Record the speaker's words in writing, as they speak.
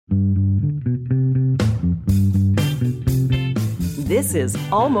This is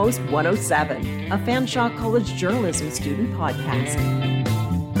Almost 107, a Fanshawe College journalism student podcast.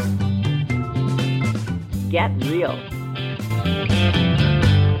 Get real.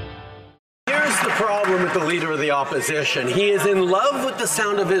 Here's the problem with the leader of the opposition. He is in love with the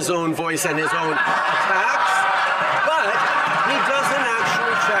sound of his own voice and his own attacks, but he doesn't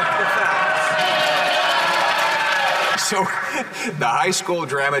actually check the facts. So the high school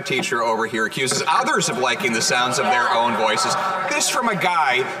drama teacher over here accuses others of liking the sounds of their own voices. This from a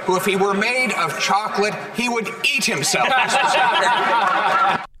guy who, if he were made of chocolate, he would eat himself.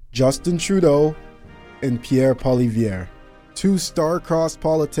 Justin Trudeau and Pierre Poilievre, two star-crossed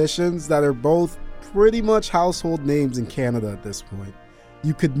politicians that are both pretty much household names in Canada at this point.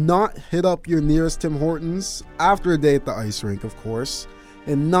 You could not hit up your nearest Tim Hortons after a day at the ice rink, of course,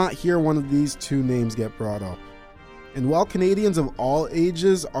 and not hear one of these two names get brought up. And while Canadians of all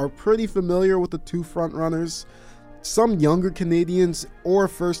ages are pretty familiar with the two frontrunners, some younger Canadians or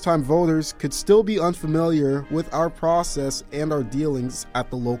first-time voters could still be unfamiliar with our process and our dealings at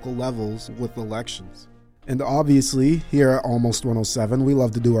the local levels with elections. And obviously, here at Almost 107, we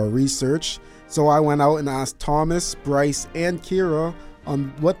love to do our research, so I went out and asked Thomas, Bryce, and Kira on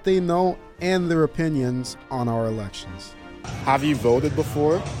what they know and their opinions on our elections. Have you voted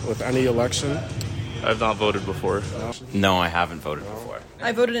before with any election? I've not voted before. No, I haven't voted before.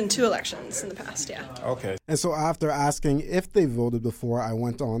 I voted in 2 elections in the past, yeah. Okay. And so after asking if they voted before, I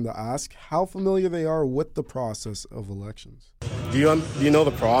went on to ask how familiar they are with the process of elections. Do you know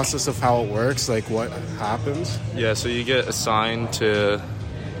the process of how it works, like what happens? Yeah, so you get assigned to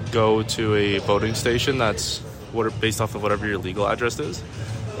go to a voting station that's based off of whatever your legal address is,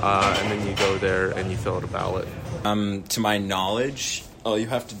 and then you go there and you fill out a ballot. To my knowledge, all you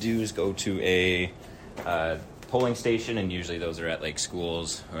have to do is go to a polling station, and usually those are at like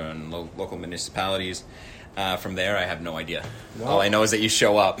schools or in local municipalities. From there, I have no idea. No. All I know is that you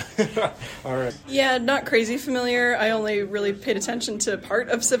show up. All right. Yeah, not crazy familiar. I only really paid attention to part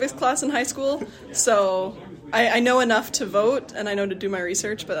of civics class in high school, so I know enough to vote, and I know to do my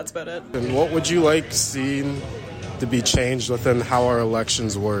research, but that's about it. And what would you like seen to be changed within how our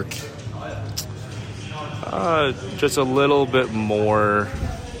elections work? Just a little bit more,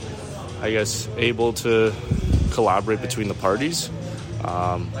 I guess, able to collaborate between the parties,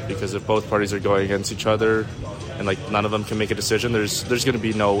 because if both parties are going against each other and like none of them can make a decision, there's going to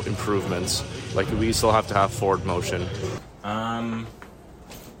be no improvements. Like we still have to have forward motion. That's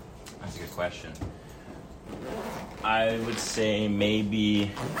a good question. I would say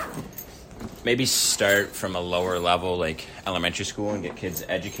maybe start from a lower level, like elementary school, and get kids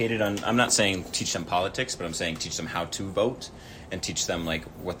educated on, I'm not saying teach them politics, but I'm saying teach them how to vote and teach them like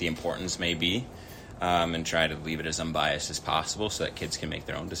what the importance may be, and try to leave it as unbiased as possible so that kids can make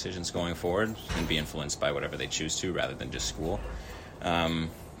their own decisions going forward and be influenced by whatever they choose to rather than just school.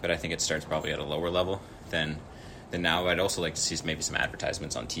 But I think it starts probably at a lower level than now. I'd also like to see maybe some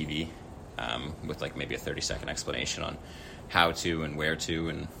advertisements on TV with like maybe a 30-second explanation on how to and where to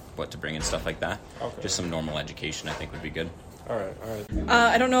and what to bring and stuff like that. Okay. Just some normal education I think would be good. All right.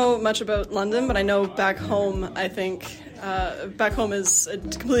 I don't know much about London, but I know back home, I think back home is a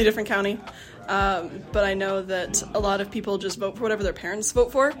completely different county. But I know that a lot of people just vote for whatever their parents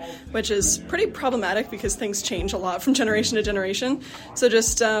vote for, which is pretty problematic because things change a lot from generation to generation. So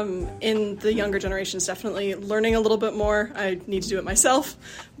just in the younger generations, definitely learning a little bit more. I need to do it myself.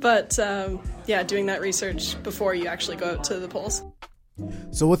 But doing that research before you actually go out to the polls.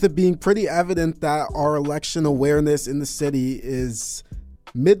 So with it being pretty evident that our election awareness in the city is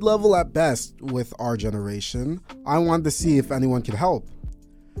mid-level at best with our generation, I wanted to see if anyone could help.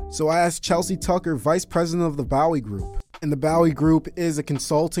 So I asked Chelsea Tucker, Vice President of the Bowie Group. And the Bowie Group is a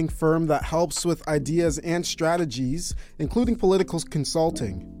consulting firm that helps with ideas and strategies, including political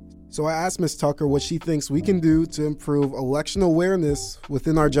consulting. So I asked Ms. Tucker what she thinks we can do to improve election awareness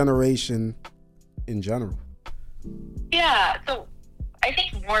within our generation in general. Yeah, so I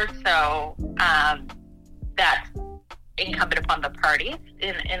think more so that's incumbent upon the parties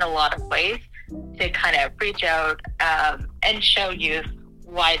in a lot of ways to kind of reach out and show youth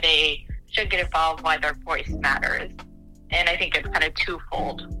why they should get involved, why their voice matters. And I think it's kind of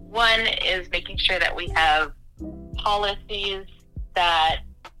twofold. One is making sure that we have policies that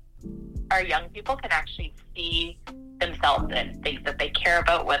our young people can actually see themselves in, things that they care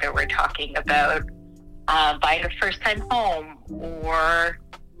about, whether we're talking about buying a first-time home or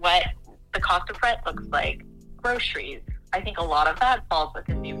what the cost of rent looks like, groceries. I think a lot of that falls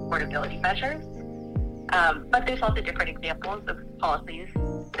within the affordability measures. But there's also different examples of policies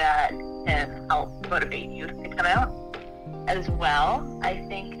that can help motivate youth to come out. As well, I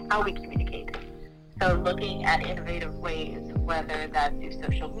think how we communicate. So looking at innovative ways whether that's through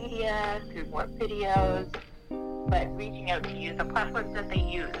social media, through more videos, but reaching out to use the platforms that they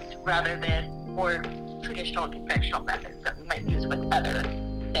use rather than more traditional conventional methods that we might use with other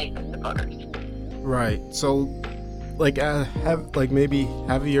segments of voters. Right. So, maybe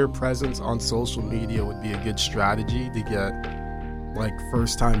heavier presence on social media would be a good strategy to get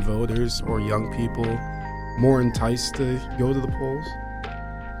first-time voters or young people more enticed to go to the polls.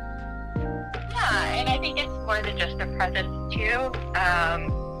 Yeah, and I think it's more than just a presence too.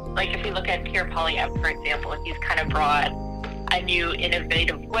 If we look at Pierre Poilievre, for example, he's kind of brought a new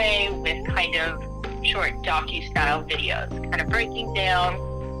innovative way with kind of short docu-style videos, kind of breaking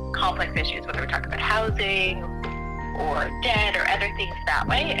down complex issues, whether we're talking about housing or debt or other things that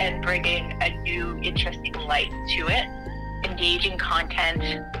way, and bringing a new interesting light to it, engaging content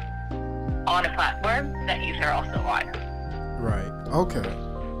on a platform that youth are also on. Right. Okay.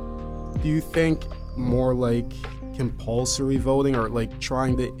 Do you think more compulsory voting or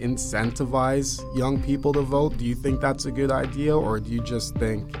trying to incentivize young people to vote? Do you think that's a good idea, or do you just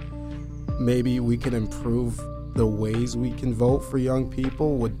think maybe we can improve the ways we can vote for young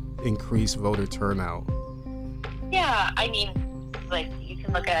people would increase voter turnout? Yeah, I mean, you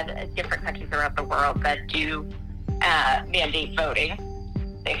can look at different countries around the world that do mandate voting.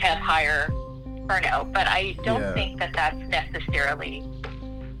 They have higher turnout, but I don't think that that's necessarily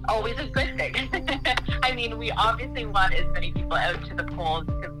always a good thing. I mean, we obviously want as many people out to the polls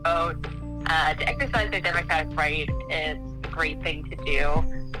to vote, to exercise their democratic right. It's a great thing to do.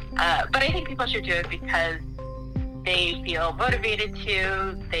 But I think people should do it because they feel motivated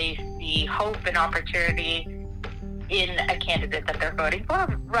to, they see hope and opportunity in a candidate that they're voting for,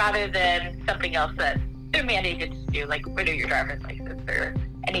 rather than something else that they're mandated to do, like renew your driver's license or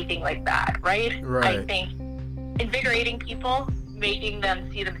anything like that, right? I think invigorating people, making them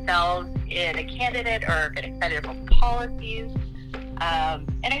see themselves in a candidate or get excited about policies.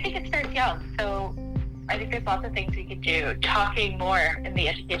 And I think it starts young. So I think there's lots of things we can do, talking more in the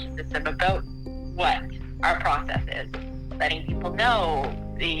education system about what our process is, letting people know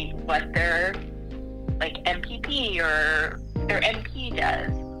what their MPP or their MP does,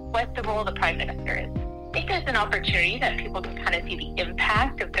 what the role of the Prime Minister is. I think there's an opportunity that people can kind of see the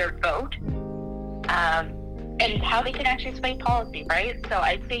impact of their vote and how they can actually sway policy, right? So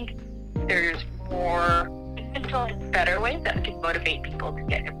I think there's more potential and better ways that we can motivate people to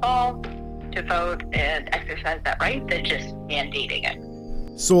get involved, to vote, and exercise that right than just mandating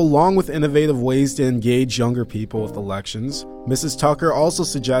it. So along with innovative ways to engage younger people with elections, Mrs. Tucker also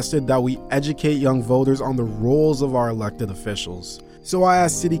suggested that we educate young voters on the roles of our elected officials. So I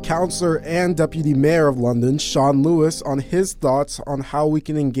asked City Councillor and Deputy Mayor of London, Sean Lewis, on his thoughts on how we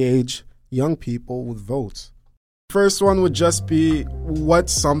can engage young people with votes. First one would just be,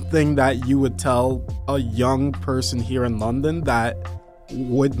 what's something that you would tell a young person here in London that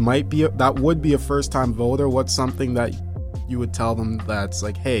would be a first-time voter? What's something that you would tell them that's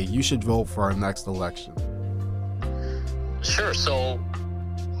hey, you should vote for our next election? Sure. So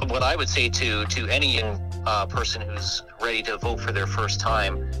what I would say to any young person who's ready to vote for their first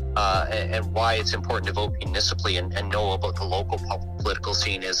time, and why it's important to vote municipally and know about the local political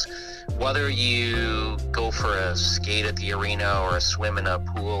scene, is whether you go for a skate at the arena or a swim in a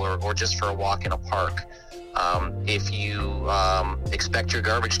pool or just for a walk in a park. If you expect your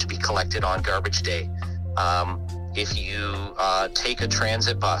garbage to be collected on garbage day, if you take a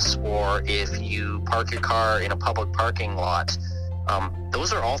transit bus, or if you park your car in a public parking lot,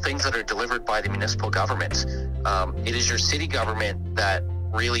 those are all things that are delivered by the municipal government. It is your city government that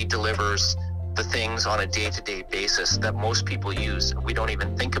really delivers the things on a day-to-day basis that most people use. We don't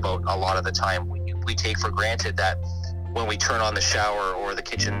even think about a lot of the time. We take for granted that when we turn on the shower or the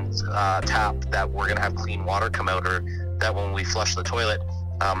kitchen tap that we're going to have clean water come out, or that when we flush the toilet,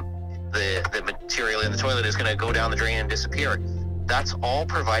 the material in the toilet is going to go down the drain and disappear. That's all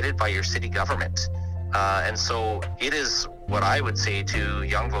provided by your city government. And so it is what I would say to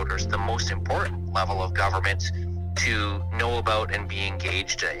young voters, the most important level of government to know about and be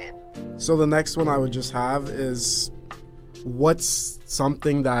engaged in. So the next one I would just have is, what's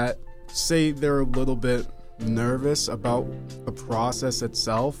something that, say they're a little bit nervous about the process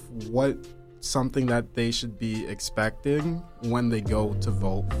itself, what something that they should be expecting when they go to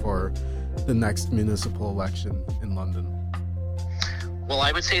vote for the next municipal election in London? Well,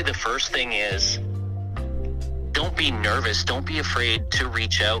 I would say the first thing is, don't be nervous. Don't be afraid to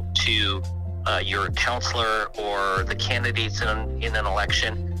reach out to your councillor or the candidates in an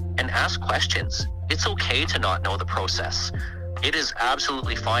election and ask questions. It's okay to not know the process. It is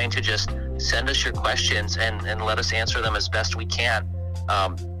absolutely fine to just send us your questions and let us answer them as best we can.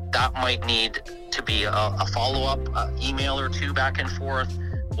 that might need to be a follow-up email or two back and forth,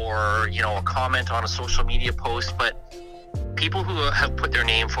 or, you know, a comment on a social media post. But people who have put their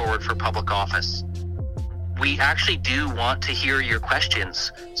name forward for public office, we actually do want to hear your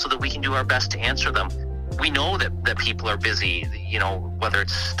questions so that we can do our best to answer them. We know that people are busy, you know, whether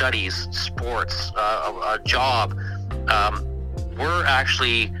it's studies, sports, a job. We're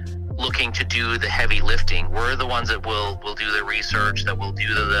actually looking to do the heavy lifting. We're the ones that will do the research, that will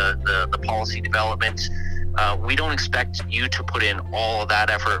do the policy development. We don't expect you to put in all of that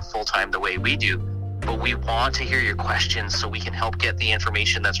effort full-time the way we do, but we want to hear your questions so we can help get the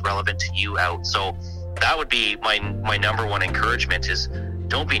information that's relevant to you out. So that would be my number one encouragement, is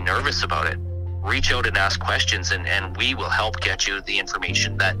don't be nervous about it. Reach out and ask questions, and we will help get you the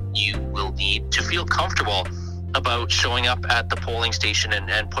information that you will need to feel comfortable about showing up at the polling station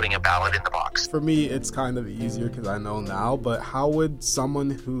and putting a ballot in the box. For me, it's kind of easier because I know now, but how would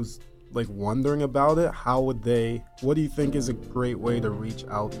someone who's like wondering about it, what do you think is a great way to reach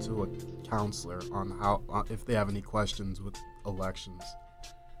out to a counselor on how, if they have any questions with elections?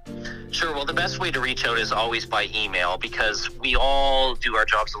 Sure. Well, the best way to reach out is always by email, because we all do our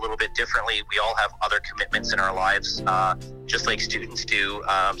jobs a little bit differently. We all have other commitments in our lives, just like students do.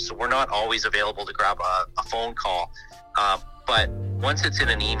 So we're not always available to grab a phone call. But once it's in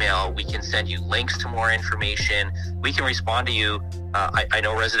an email, we can send you links to more information. We can respond to you. I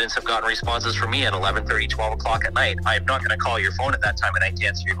know residents have gotten responses from me at 11:30, 12 o'clock at night. I'm not going to call your phone at that time of night to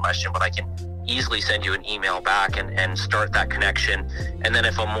answer your question, but I can easily send you an email back and start that connection. And then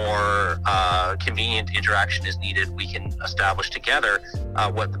if a more convenient interaction is needed, we can establish together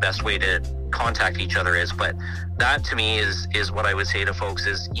what the best way to contact each other is. But that, to me, is what I would say to folks,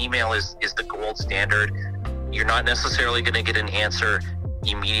 is email is the gold standard. You're not necessarily going to get an answer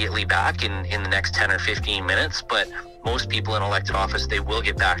immediately back in the next 10 or 15 minutes, but most people in elected office, they will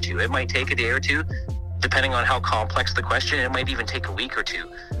get back to you. It might take a day or two. Depending on how complex the question, it might even take a week or two.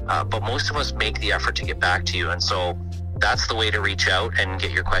 But most of us make the effort to get back to you. And so that's the way to reach out and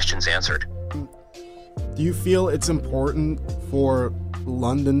get your questions answered. Do you feel it's important for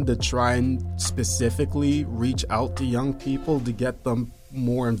London to try and specifically reach out to young people to get them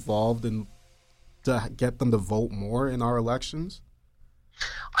more involved and to get them to vote more in our elections?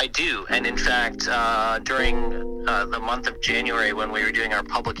 I do. And in fact, during the month of January, when we were doing our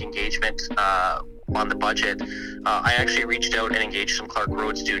public engagement on the budget, I actually reached out and engaged some Clark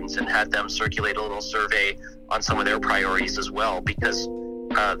Road students and had them circulate a little survey on some of their priorities as well, because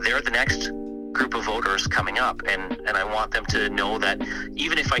they're the next group of voters coming up, and I want them to know that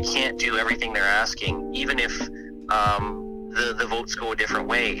even if I can't do everything they're asking, even if the votes go a different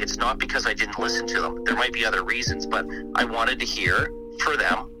way, it's not because I didn't listen to them. There might be other reasons, but I wanted to hear for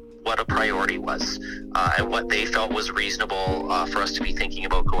them what a priority was and what they felt was reasonable for us to be thinking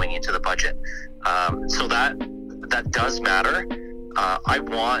about going into the budget. So that does matter. I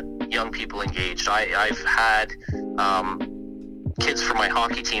want young people engaged. I've had kids from my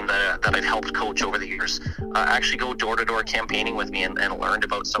hockey team that I've helped coach over the years actually go door-to-door campaigning with me and learned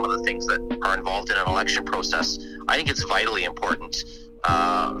about some of the things that are involved in an election process. I think it's vitally important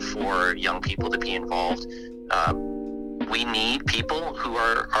for young people to be involved. We need people who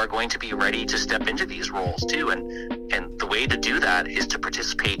are going to be ready to step into these roles too, and the way to do that is to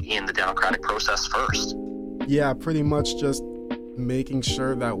participate in the democratic process first. Yeah, pretty much just making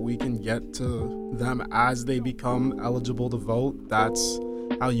sure that we can get to them as they become eligible to vote. That's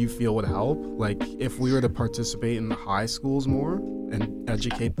how you feel would help. Like if we were to participate in the high schools more and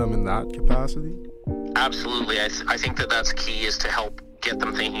educate them in that capacity. Absolutely. I think that's key, is to help get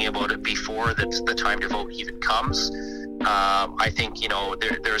them thinking about it before the time to vote even comes. I think,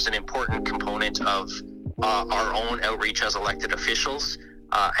 there's an important component of our own outreach as elected officials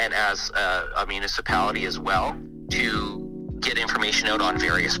and as a municipality as well, to get information out on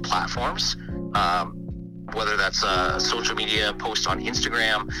various platforms, whether that's a social media post on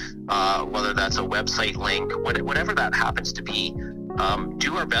Instagram, whether that's a website link, whatever that happens to be.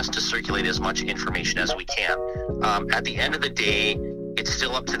 Do our best to circulate as much information as we can. At the end of the day, it's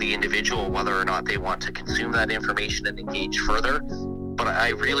still up to the individual whether or not they want to consume that information and engage further. But I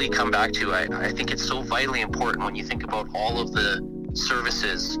really come back to, I think it's so vitally important when you think about all of the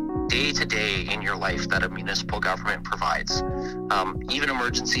services day to day in your life that a municipal government provides. Even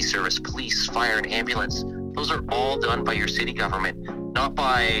emergency service, police, fire, and ambulance, those are all done by your city government, not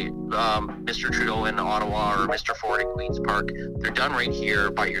by Mr. Trudeau in Ottawa or Mr. Ford in Queen's Park. They're done right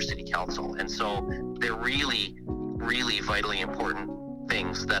here by your city council. And so they're really, really vitally important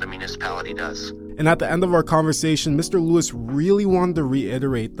things that a municipality does. And at the end of our conversation, Mr. Lewis really wanted to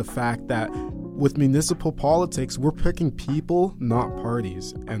reiterate the fact that with municipal politics, we're picking people, not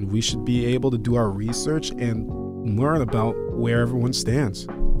parties, and we should be able to do our research and learn about where everyone stands.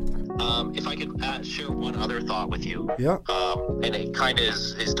 If I could share one other thought with you. Yeah. And it kind of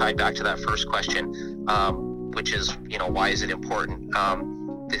is tied back to that first question, which is, why is it important?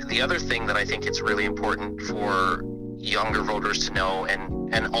 The other thing that I think it's really important for younger voters to know,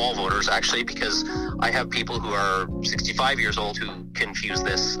 and all voters actually, because I have people who are 65 years old who confuse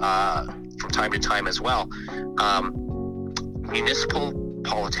this from time to time as well. Municipal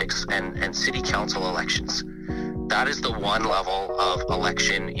politics and city council elections. That is the one level of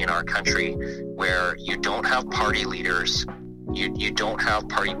election in our country where you don't have party leaders, you don't have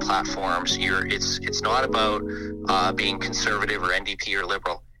party platforms. It's not about being conservative or NDP or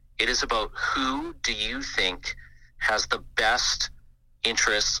liberal. It is about who do you think has the best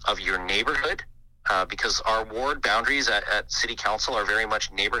interests of your neighborhood, because our ward boundaries at city council are very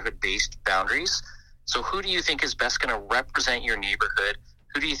much neighborhood-based boundaries. So who do you think is best going to represent your neighborhood?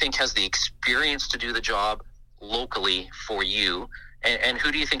 Who do you think has the experience to do the job locally for you? And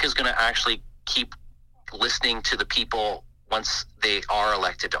who do you think is going to actually keep listening to the people once they are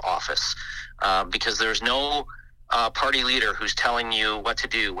elected to office? Because there's no party leader who's telling you what to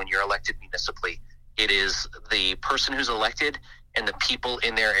do when you're elected municipally. It is the person who's elected and the people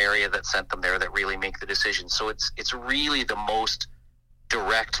in their area that sent them there that really make the decision. So it's really the most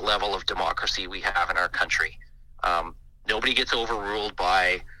direct level of democracy we have in our country. Nobody gets overruled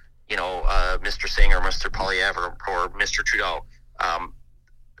by, Mr. Singh or Mr. Poilievre or Mr. Trudeau.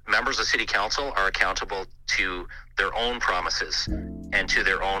 Members of city council are accountable to their own promises and to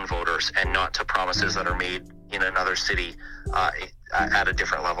their own voters, and not to promises that are made in another city at a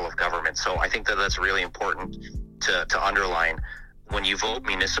different level of government. So I think that's really important to underline. When you vote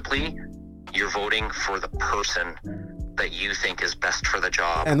municipally, you're voting for the person that you think is best for the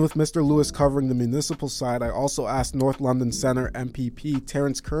job. And with Mr. Lewis covering the municipal side, I also asked North London Centre MPP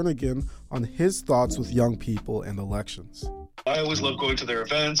Terence Kernaghan on his thoughts with young people and elections. I always love going to their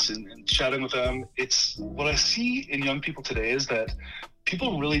events and chatting with them. It's what I see in young people today is that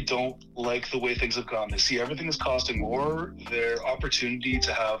people really don't like the way things have gone. They see everything is costing more. Their opportunity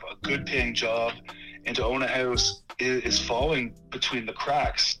to have a good paying job and to own a house is falling between the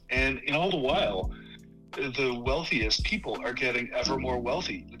cracks. And in all the while, the wealthiest people are getting ever more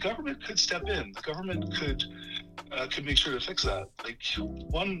wealthy. The government could step in. The government could make sure to fix that. Like,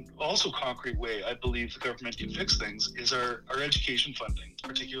 one also concrete way I believe the government can fix things is our education funding,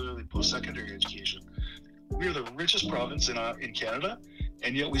 particularly post-secondary education. We are the richest province in Canada,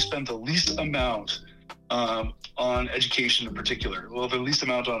 and yet we spend the least amount on education in particular. Well, the least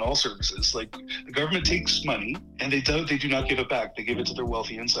amount on all services. Like, the government takes money and they do not give it back. They give it to their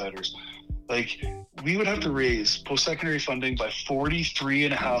wealthy insiders. Like, we would have to raise post-secondary funding by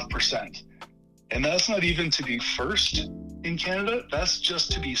 43.5%. And that's not even to be first in Canada. That's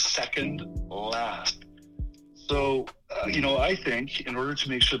just to be second last. So, I think in order to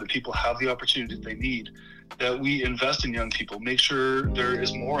make sure that people have the opportunity that they need, that we invest in young people, make sure there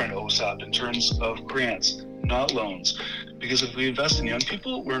is more in OSAP in terms of grants, not loans. Because if we invest in young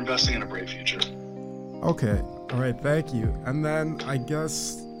people, we're investing in a bright future. Okay. All right. Thank you. And then I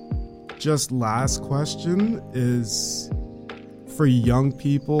guess just last question is for young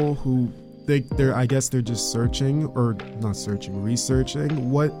people who they're just researching.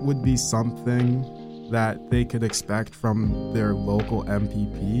 What would be something that they could expect from their local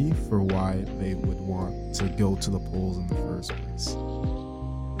MPP for why they would want to go to the polls in the first place?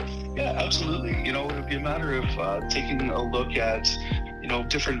 Yeah, absolutely. It would be a matter of taking a look at,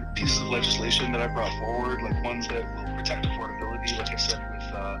 different pieces of legislation that I brought forward, like ones that will protect affordability, like I said,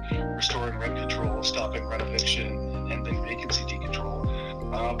 with restoring rent control, stopping rent eviction, and ending vacancy decontrol.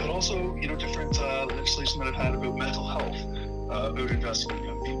 But also, different legislation that I've had about mental health, about investing in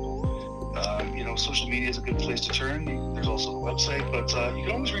young people. Social media is a good place to turn. There's also the website, but you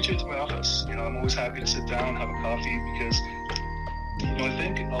can always reach out to my office. I'm always happy to sit down, have a coffee, because I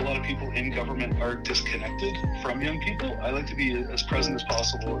think a lot of people in government are disconnected from young people. I like to be as present as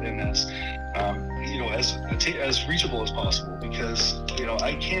possible and as reachable as possible, because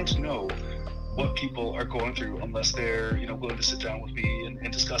I can't know what people are going through unless they're willing to sit down with me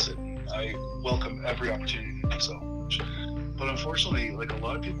and discuss it. I welcome every opportunity to do so. But unfortunately, a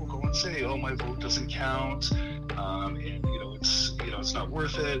lot of people go and say, "Oh, my vote doesn't count," and it's not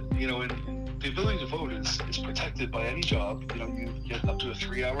worth it. And the ability to vote is protected by any job. You get up to a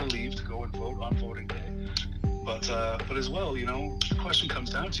 3-hour leave to go and vote on voting day. But as well, the question comes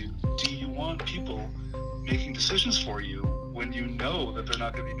down to: do you want people making decisions for you when you know that they're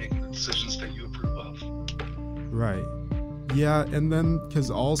not going to be making the decisions that you approve of? Right. Yeah, and then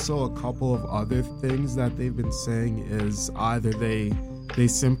because also a couple of other things that they've been saying is either they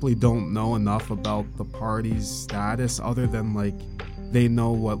simply don't know enough about the party's status other than like they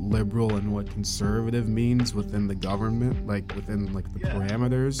know what liberal and what conservative means within the government, like within like the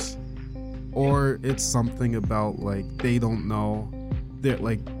parameters, or it's something about like they don't know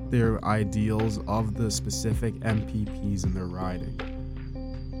their ideals of the specific MPPs in their riding.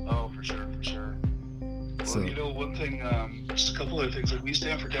 Oh, for sure. Well, you know, one thing, just a couple other things. Like, we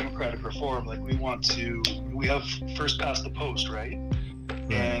stand for democratic reform. Like, we have first past the post, right?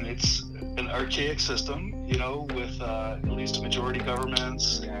 And it's an archaic system, you know, with at least majority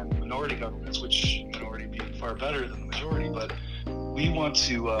governments and minority governments, which minority being far better than the majority. But we want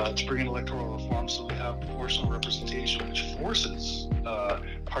to bring in electoral reform so we have proportional representation, which forces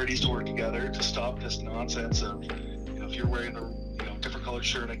parties to work together to stop this nonsense of, you know, if you're wearing a different colored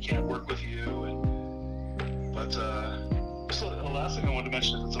shirt, I can't work with you. But so the last thing I wanted to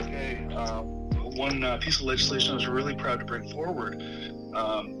mention, if it's okay, one piece of legislation I was really proud to bring forward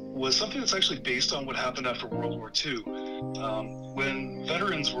was something that's actually based on what happened after World War II. When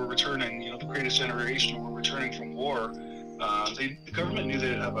veterans were returning, you know, the greatest generation were returning from war, the government knew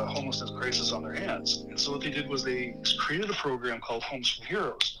they'd have a homelessness crisis on their hands. And so what they did was they created a program called Homes for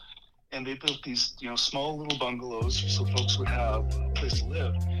Heroes. And they built these, you know, small little bungalows so folks would have a place to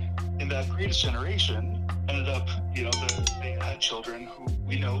live. And that greatest generation ended up, you know, they had children who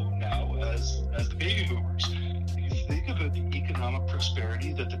we know now as the baby boomers. If you think about the economic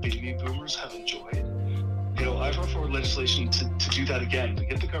prosperity that the baby boomers have enjoyed, you know, I've brought forward legislation to do that again, to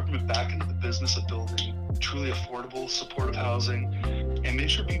get the government back into the business of building truly affordable, supportive housing, and make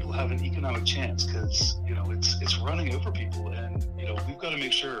sure people have an economic chance, because, you know, it's running over people, and, you know, we've got to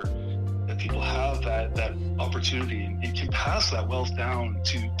make sure that people have that opportunity and can pass that wealth down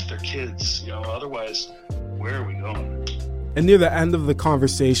to their kids. You know, otherwise, where are we going? And near the end of the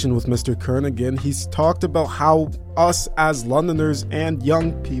conversation with Mr. Kernaghan, he's talked about how us as Londoners and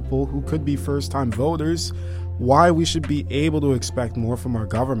young people who could be first-time voters, why we should be able to expect more from our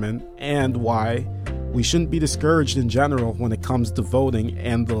government, and why we shouldn't be discouraged in general when it comes to voting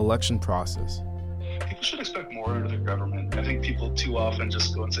and the election process. People should expect more out of their government. I think people too often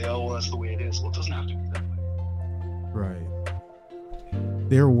just go and say, oh, well, that's the way it is. Well, it doesn't have to be that way. Right.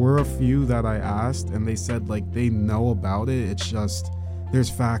 There were a few that I asked, and they said, like, they know about it. It's just, there's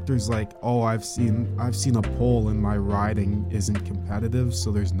factors like, oh, I've seen a poll and my riding isn't competitive,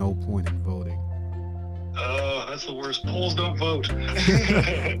 so there's no point in voting. Oh, that's the worst. Polls don't vote.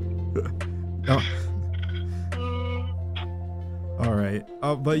 Oh. All right.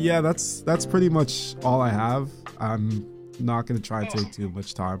 But yeah, that's pretty much all I have. I'm not going to try and take too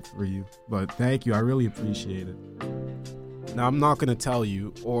much time for you, but thank you. I really appreciate it. Now, I'm not going to tell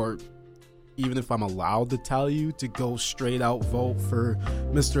you, or even if I'm allowed to tell you, to go straight out vote for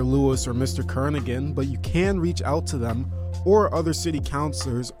Mr. Lewis or Mr. Kernaghan, but you can reach out to them or other city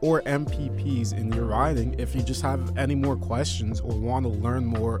councillors or MPPs in your riding if you just have any more questions or want to learn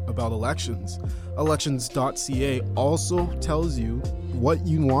more about elections. Elections.ca also tells you what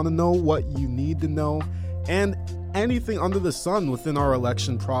you want to know, what you need to know, and anything under the sun within our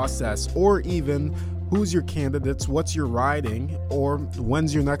election process, or even who's your candidates, what's your riding, or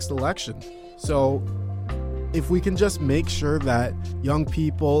when's your next election. So if we can just make sure that young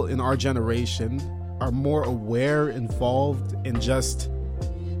people in our generation are more aware, involved, and just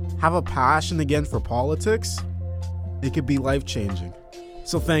have a passion again for politics, it could be life-changing.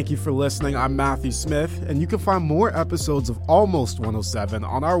 So thank you for listening. I'm Matthew Smith, and you can find more episodes of Almost 107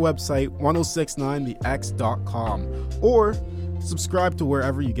 on our website, 1069thex.com, or subscribe to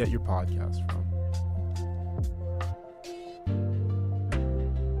wherever you get your podcasts from.